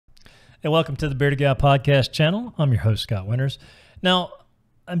Hey, welcome to the Bearded Guy Podcast channel. I'm your host, Scott Winters. Now,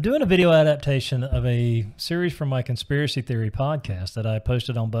 I'm doing a video adaptation of a series from my conspiracy theory podcast that I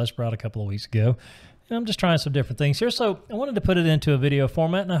posted on Buzzsprout a couple of weeks ago. And I'm just trying some different things here. So I wanted to put it into a video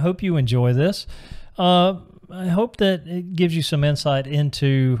format, and I hope you enjoy this. I hope that it gives you some insight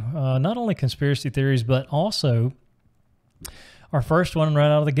into not only conspiracy theories, but also our first one right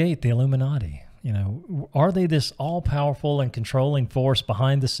out of the gate, the Illuminati. You know, are they this all-powerful and controlling force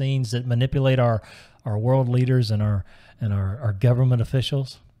behind the scenes that manipulate our world leaders and our government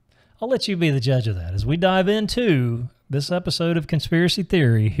officials? I'll let you be the judge of that as we dive into this episode of Conspiracy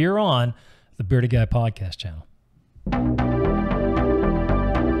Theory here on the Bearded Guy Podcast channel.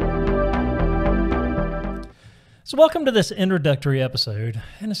 So welcome to this introductory episode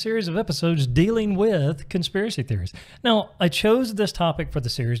in a series of episodes dealing with conspiracy theories. Now, I chose this topic for the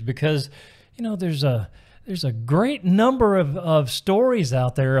series because you know, there's a great number of stories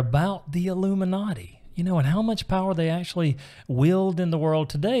out there about the Illuminati, you know, and how much power they actually wield in the world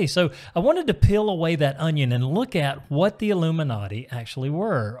today. So I wanted to peel away that onion and look at what the Illuminati actually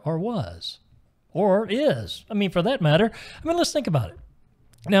were or was or is. I mean, for that matter, let's think about it.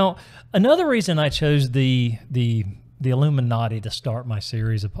 Now, another reason I chose the Illuminati to start my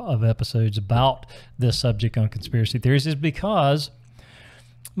series of episodes about this subject on conspiracy theories is because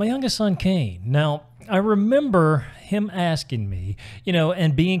my youngest son, Kane. Now, I remember him asking me, you know,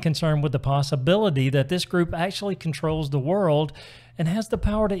 and being concerned with the possibility that this group actually controls the world and has the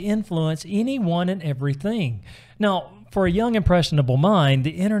power to influence anyone and everything. Now, for a young, impressionable mind, the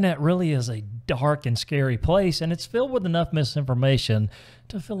internet really is a dark and scary place, and it's filled with enough misinformation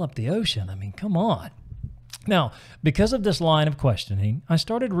to fill up the ocean. I mean, come on. Now, because of this line of questioning, I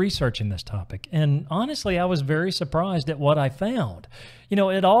started researching this topic, and honestly, I was very surprised at what I found. You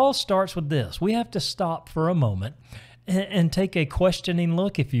know, it all starts with this. We have to stop for a moment and take a questioning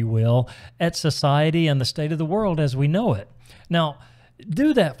look, if you will, at society and the state of the world as we know it. Now,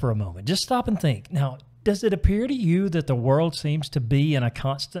 do that for a moment. Just stop and think. Now, does it appear to you that the world seems to be in a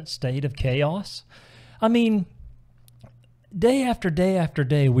constant state of chaos? I mean, day after day after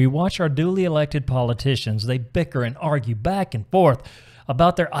day, we watch our duly elected politicians. They bicker and argue back and forth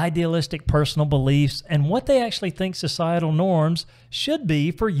about their idealistic personal beliefs and what they actually think societal norms should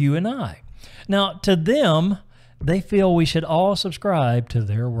be for you and I. Now, to them, they feel we should all subscribe to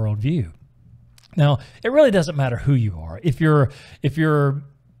their worldview. Now, it really doesn't matter who you are. If you're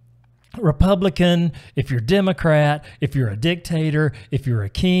Republican, if you're Democrat, if you're a dictator, if you're a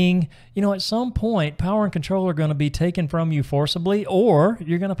king, you know, at some point, power and control are going to be taken from you forcibly, or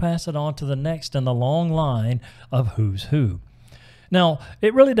you're going to pass it on to the next in the long line of who's who. Now,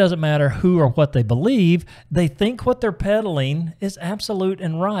 it really doesn't matter who or what they believe. They think what they're peddling is absolute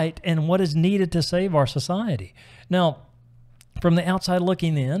and right and what is needed to save our society. Now, from the outside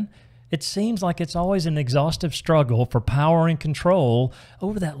looking in, it seems like it's always an exhaustive struggle for power and control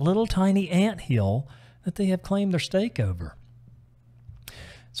over that little tiny anthill that they have claimed their stake over.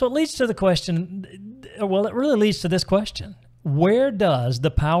 So it leads to the question, well, it really leads to this question. Where does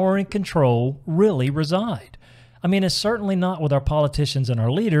the power and control really reside? I mean, it's certainly not with our politicians and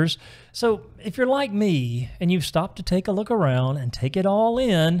our leaders. So if you're like me and you've stopped to take a look around and take it all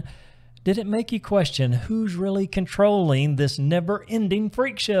in, did it make you question who's really controlling this never-ending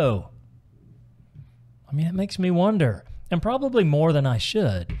freak show? I mean, it makes me wonder, and probably more than I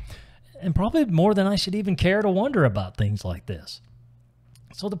should, and probably more than I should even care to wonder about things like this.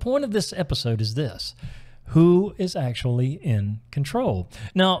 So the point of this episode is this: who is actually in control?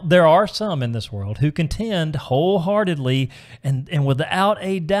 Now, there are some in this world who contend wholeheartedly and without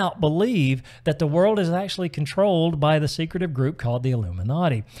a doubt believe that the world is actually controlled by the secretive group called the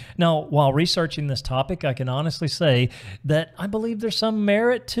Illuminati. Now, while researching this topic, I can honestly say that I believe there's some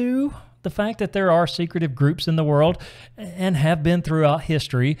merit to the fact that there are secretive groups in the world and have been throughout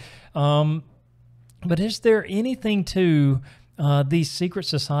history. But is there anything to these secret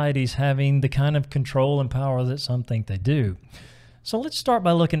societies having the kind of control and power that some think they do? So let's start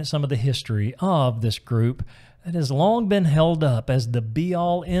by looking at some of the history of this group that has long been held up as the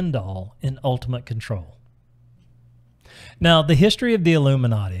be-all, end-all in ultimate control. Now, the history of the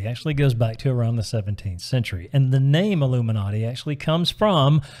Illuminati actually goes back to around the 17th century, and the name Illuminati actually comes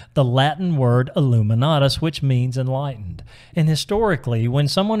from the Latin word illuminatus, which means enlightened. And historically, when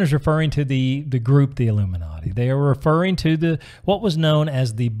someone is referring to the group, the Illuminati, they are referring to what was known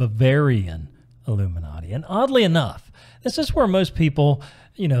as the Bavarian Illuminati. And oddly enough, this is where most people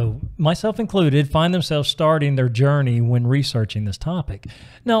myself included, find themselves starting their journey when researching this topic.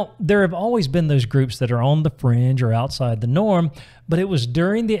 Now, there have always been those groups that are on the fringe or outside the norm, but it was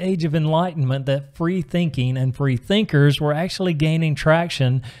during the Age of Enlightenment that free thinking and free thinkers were actually gaining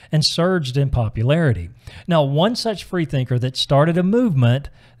traction and surged in popularity. Now, one such free thinker that started a movement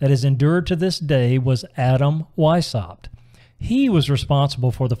that has endured to this day was Adam Weishaupt. He was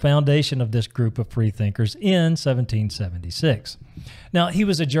responsible for the foundation of this group of freethinkers in 1776. Now, he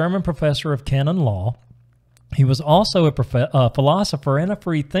was a German professor of canon law. He was also a philosopher and a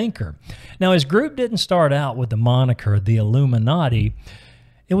free thinker. Now, his group didn't start out with the moniker the Illuminati.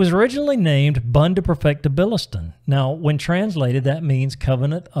 It was originally named Bund der Perfectibilisten. Now, when translated, that means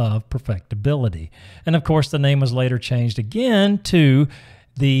Covenant of Perfectibility. And of course, the name was later changed again to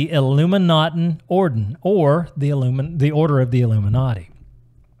the Illuminaten Orden, or the Order of the Illuminati.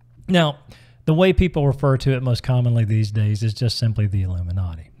 Now, the way people refer to it most commonly these days is just simply the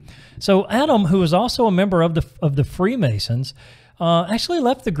Illuminati. So Adam, who was also a member of the Freemasons, actually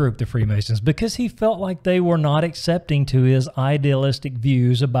left the group, the Freemasons, because he felt like they were not accepting to his idealistic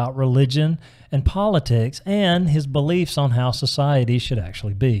views about religion and politics and his beliefs on how society should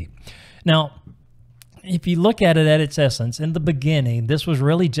actually be. Now, if you look at it at its essence, in the beginning, this was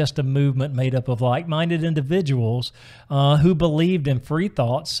really just a movement made up of like-minded individuals who believed in free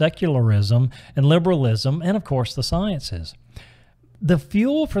thought, secularism, and liberalism, and of course the sciences. The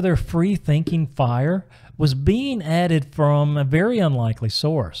fuel for their free-thinking fire was being added from a very unlikely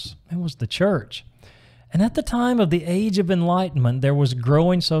source. It was the church. And at the time of the Age of Enlightenment, there was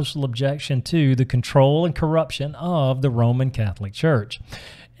growing social objection to the control and corruption of the Roman Catholic Church,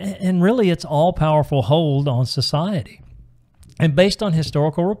 and really its all-powerful hold on society. And based on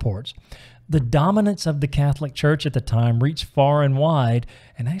historical reports, the dominance of the Catholic Church at the time reached far and wide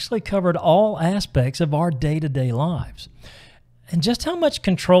and actually covered all aspects of our day-to-day lives. And just how much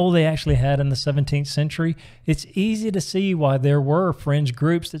control they actually had in the 17th century, it's easy to see why there were fringe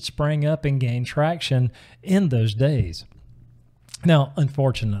groups that sprang up and gained traction in those days. Now,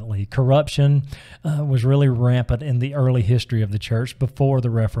 unfortunately, corruption was really rampant in the early history of the church before the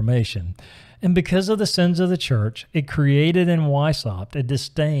Reformation. And because of the sins of the church, it created in Weishaupt a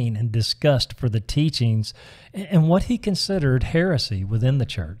disdain and disgust for the teachings and what he considered heresy within the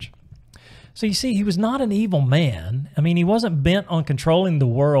church. So you see, he was not an evil man. I mean, he wasn't bent on controlling the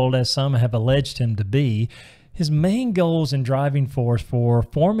world as some have alleged him to be. His main goals and driving force for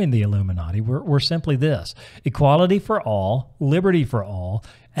forming the Illuminati were simply this: equality for all, liberty for all,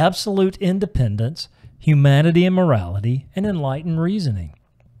 absolute independence, humanity and morality, and enlightened reasoning.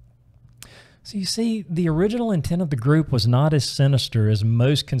 So you see, the original intent of the group was not as sinister as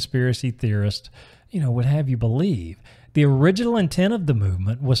most conspiracy theorists, would have you believe. The original intent of the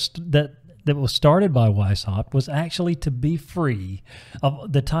movement was that was started by Weishaupt was actually to be free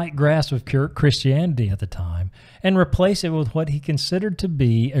of the tight grasp of Christianity at the time and replace it with what he considered to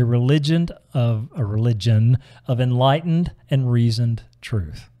be a religion of enlightened and reasoned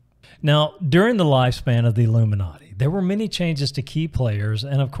truth. Now, during the lifespan of the Illuminati, there were many changes to key players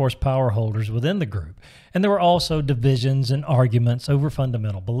and, of course, power holders within the group. And there were also divisions and arguments over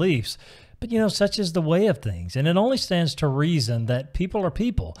fundamental beliefs. But, such is the way of things. And it only stands to reason that people are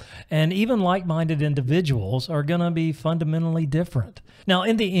people, and even like-minded individuals are going to be fundamentally different. Now,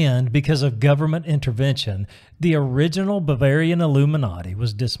 in the end, because of government intervention, the original Bavarian Illuminati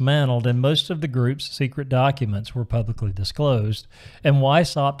was dismantled, and most of the group's secret documents were publicly disclosed, and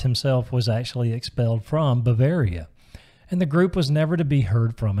Weishaupt himself was actually expelled from Bavaria, and the group was never to be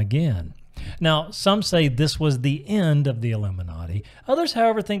heard from again. Now, some say this was the end of the Illuminati. Others,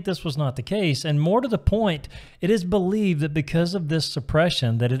 however, think this was not the case, and more to the point, it is believed that because of this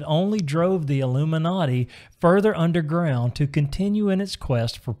suppression, that it only drove the Illuminati further underground to continue in its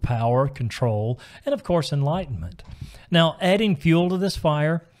quest for power, control, and of course, enlightenment. Now, adding fuel to this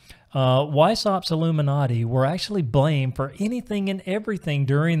fire, Weishaupt's Illuminati were actually blamed for anything and everything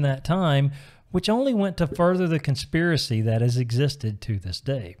during that time, which only went to further the conspiracy that has existed to this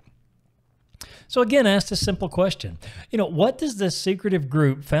day. So again, ask this simple question. What does this secretive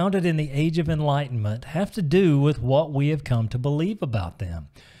group founded in the Age of Enlightenment have to do with what we have come to believe about them?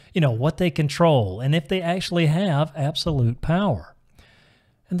 What they control, and if they actually have absolute power?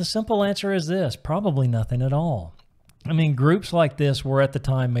 And the simple answer is this: probably nothing at all. I mean, groups like this were at the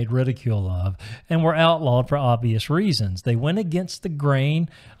time made ridicule of and were outlawed for obvious reasons. They went against the grain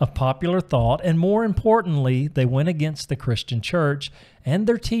of popular thought, and more importantly, they went against the Christian church and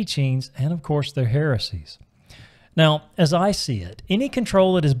their teachings and, of course, their heresies. Now, as I see it, any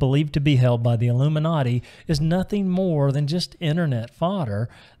control that is believed to be held by the Illuminati is nothing more than just internet fodder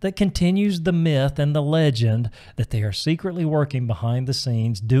that continues the myth and the legend that they are secretly working behind the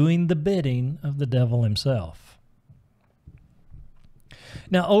scenes doing the bidding of the devil himself.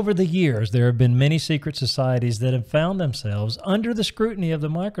 Now, over the years, there have been many secret societies that have found themselves under the scrutiny of the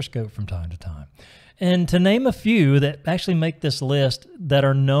microscope from time to time. And to name a few that actually make this list that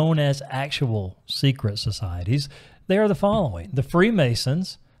are known as actual secret societies, they are the following: the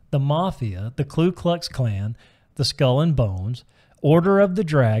Freemasons, the Mafia, the Ku Klux Klan, the Skull and Bones, Order of the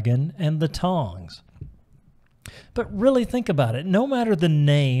Dragon, and the Tongs. But really think about it. No matter the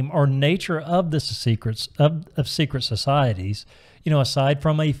name or nature of the secrets of secret societies, aside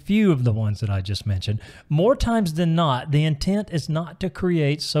from a few of the ones that I just mentioned, more times than not, the intent is not to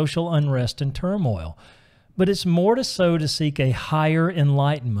create social unrest and turmoil, but it's more to seek a higher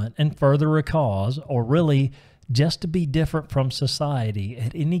enlightenment and further a cause, or really just to be different from society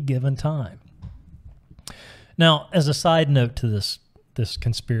at any given time. Now, as a side note to this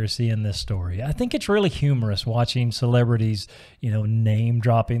conspiracy and this story, I think it's really humorous watching celebrities, name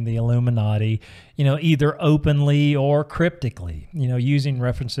dropping the Illuminati, either openly or cryptically, using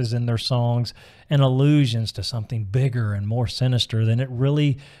references in their songs and allusions to something bigger and more sinister than it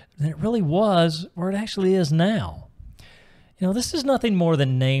really was, or it actually is now. This is nothing more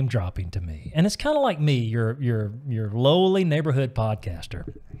than name dropping to me, and it's kind of like me, your lowly neighborhood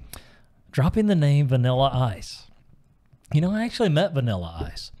podcaster, dropping the name Vanilla Ice. I actually met Vanilla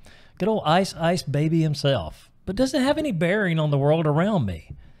Ice. Good old Ice Baby himself. But does it have any bearing on the world around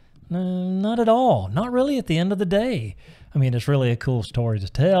me? No, not at all. Not really at the end of the day. I mean, it's really a cool story to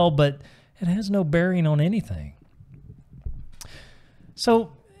tell, but it has no bearing on anything.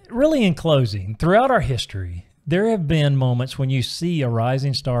 So, really in closing, throughout our history, there have been moments when you see a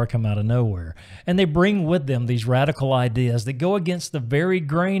rising star come out of nowhere, and they bring with them these radical ideas that go against the very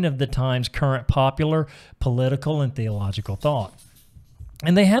grain of the time's current popular, political, and theological thought.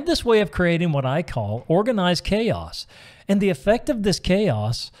 And they have this way of creating what I call organized chaos. And the effect of this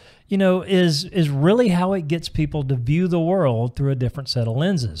chaos, is really how it gets people to view the world through a different set of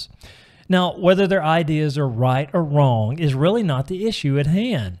lenses. Now, whether their ideas are right or wrong is really not the issue at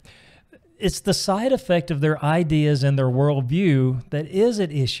hand. It's the side effect of their ideas and their worldview that is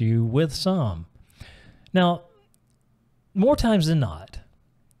at issue with some. Now, more times than not,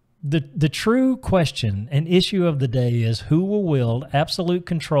 the true question and issue of the day is who will wield absolute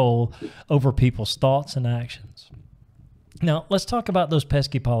control over people's thoughts and actions. Now, let's talk about those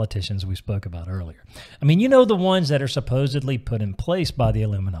pesky politicians we spoke about earlier. I mean, the ones that are supposedly put in place by the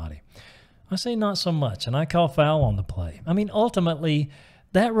Illuminati. I say not so much, and I call foul on the play. I mean, ultimately,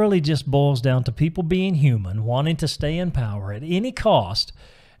 that really just boils down to people being human, wanting to stay in power at any cost,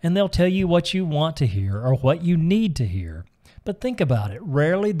 and they'll tell you what you want to hear or what you need to hear. But think about it.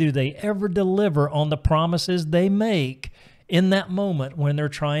 Rarely do they ever deliver on the promises they make in that moment when they're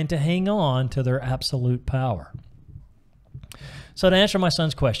trying to hang on to their absolute power. So to answer my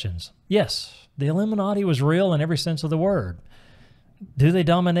son's questions, yes, the Illuminati was real in every sense of the word. Do they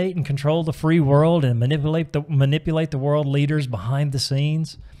dominate and control the free world and manipulate the world leaders behind the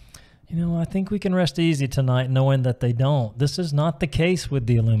scenes? I think we can rest easy tonight knowing that they don't. This is not the case with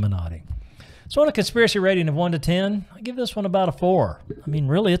the Illuminati. So on a conspiracy rating of 1 to 10, I give this one about a 4. I mean,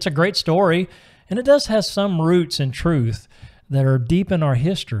 really, it's a great story, and it does have some roots in truth that are deep in our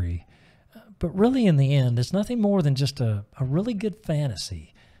history. But really, in the end, it's nothing more than just a really good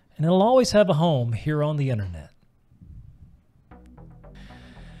fantasy, and it'll always have a home here on the internet.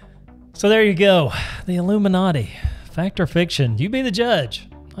 So there you go, the Illuminati. Fact or fiction? You be the judge.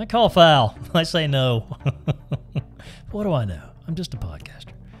 I call foul. I say no. What do I know? I'm just a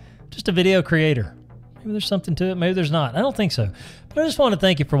podcaster. Just a video creator. Maybe there's something to it. Maybe there's not. I don't think so. But I just want to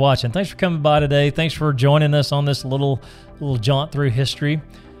thank you for watching. Thanks for coming by today. Thanks for joining us on this little jaunt through history.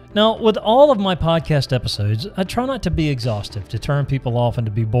 Now, with all of my podcast episodes, I try not to be exhaustive, to turn people off and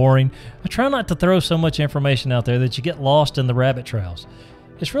to be boring. I try not to throw so much information out there that you get lost in the rabbit trails.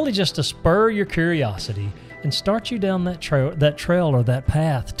 It's really just to spur your curiosity and start you down that trail or that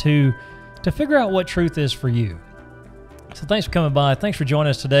path to figure out what truth is for you. So thanks for coming by. Thanks for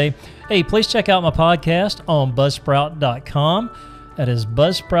joining us today. Hey, please check out my podcast on buzzsprout.com. That is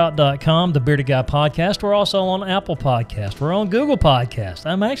buzzsprout.com, the Bearded Guy Podcast. We're also on Apple Podcast. We're on Google Podcast.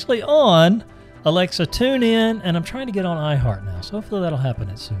 I'm actually on Alexa TuneIn, and I'm trying to get on iHeart now. So hopefully that'll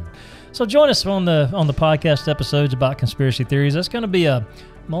happen soon. So join us on the podcast episodes about conspiracy theories. That's going to be a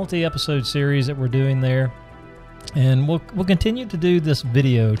multi-episode series that we're doing there. And we'll continue to do this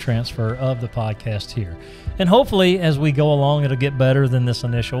video transfer of the podcast here. And hopefully, as we go along, it'll get better than this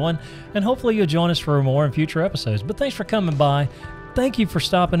initial one. And hopefully you'll join us for more in future episodes. But thanks for coming by. Thank you for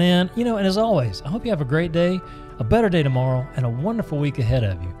stopping in. And as always, I hope you have a great day, a better day tomorrow, and a wonderful week ahead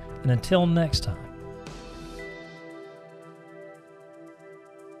of you. And until next time,